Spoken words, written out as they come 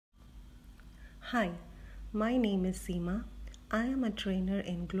Hi, my name is Seema. I am a trainer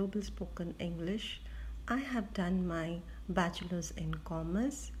in Global Spoken English. I have done my bachelor's in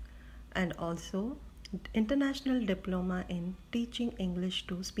commerce and also international diploma in teaching English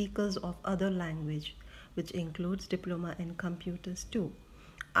to speakers of other language, which includes diploma in computers too.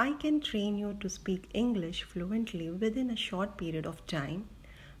 I can train you to speak English fluently within a short period of time.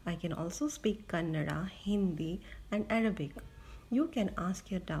 I can also speak Kannada, Hindi, and Arabic. You can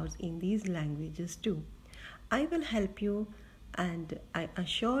ask your doubts in these languages too. I will help you, and I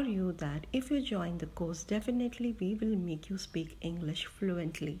assure you that if you join the course, definitely we will make you speak English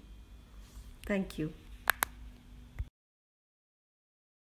fluently. Thank you.